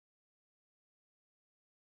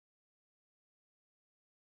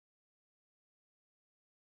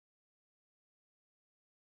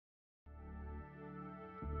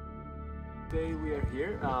Today we are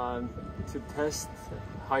here to test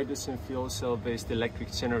hydrogen fuel cell based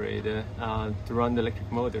electric generator to run the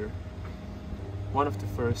electric motor. One of the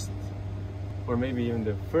first, or maybe even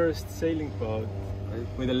the first sailing boat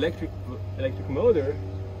with electric motor,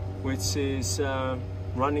 which is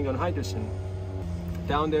running on hydrogen.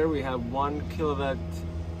 Down there we have 1 kilowatt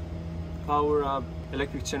PowerUP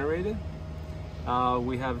electric generator.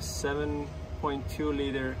 We have 7.2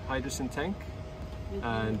 liter hydrogen tank,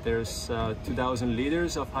 and there's 2,000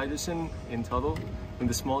 liters of hydrogen in total in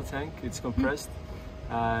the small tank. It's compressed,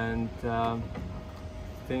 and I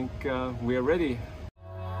think we are ready.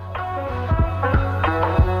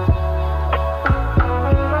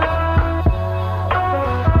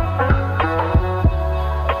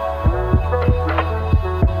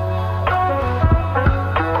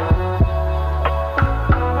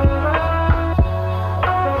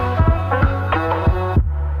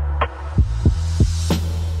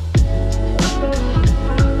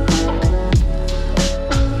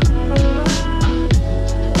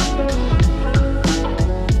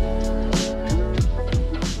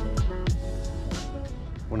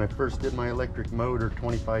 When I first did my electric motor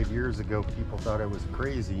 25 years ago, people thought I was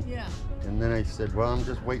crazy. Yeah. And then I said, well, I'm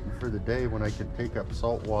just waiting for the day when I could take up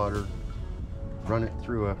salt water, run it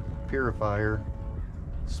through a purifier,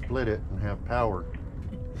 split it, and have power.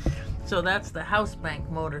 So that's the house bank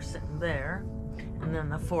motor sitting there, and then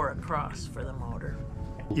the 4 across for the motor.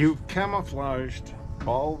 You've camouflaged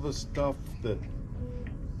all the stuff that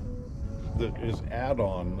is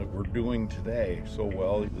add-on that we're doing today so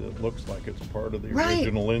well, it looks like it's part of the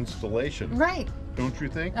original installation. Right. Don't you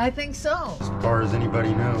think? I think so. As far as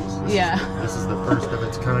anybody knows, this is the first of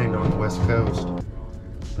its kind on the West Coast.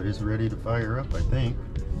 But it's ready to fire up, I think.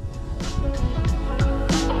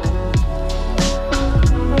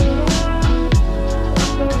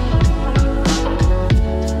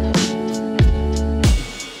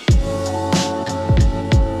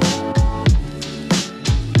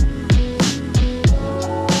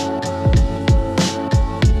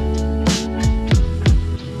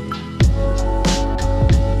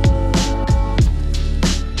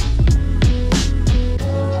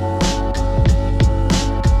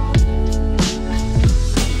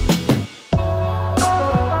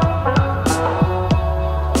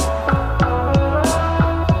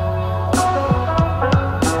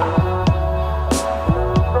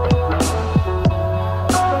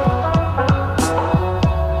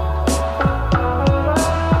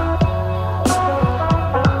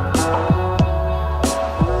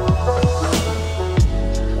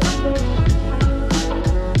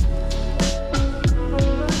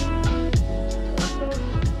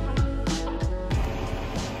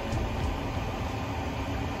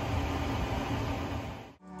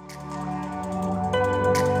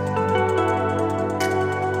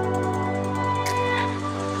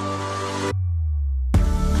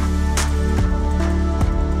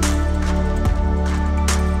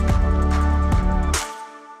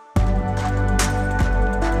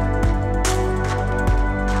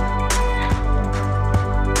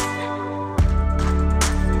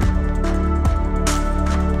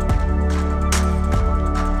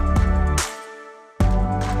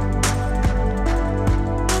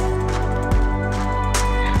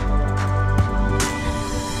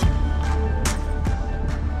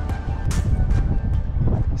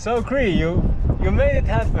 So Cree, you made it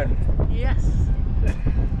happen. Yes.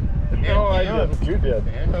 No, I didn't. You did.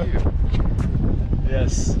 And you.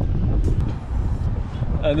 Yes.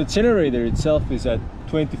 And the generator itself is at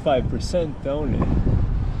 25% only.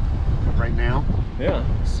 Right now? Yeah.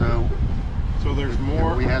 So there's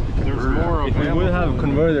more. We have the converter. There's more if we would have a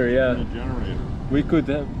converter, than the generator. we could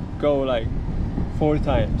go like 4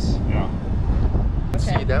 times. Yeah.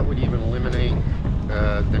 See, that would even eliminate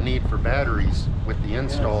the need for batteries with the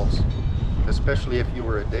installs, especially if you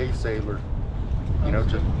were a day sailor. You know,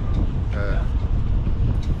 just.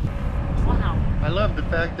 Wow. I love the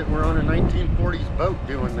fact that we're on a 1940s boat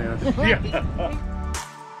doing this. Yeah.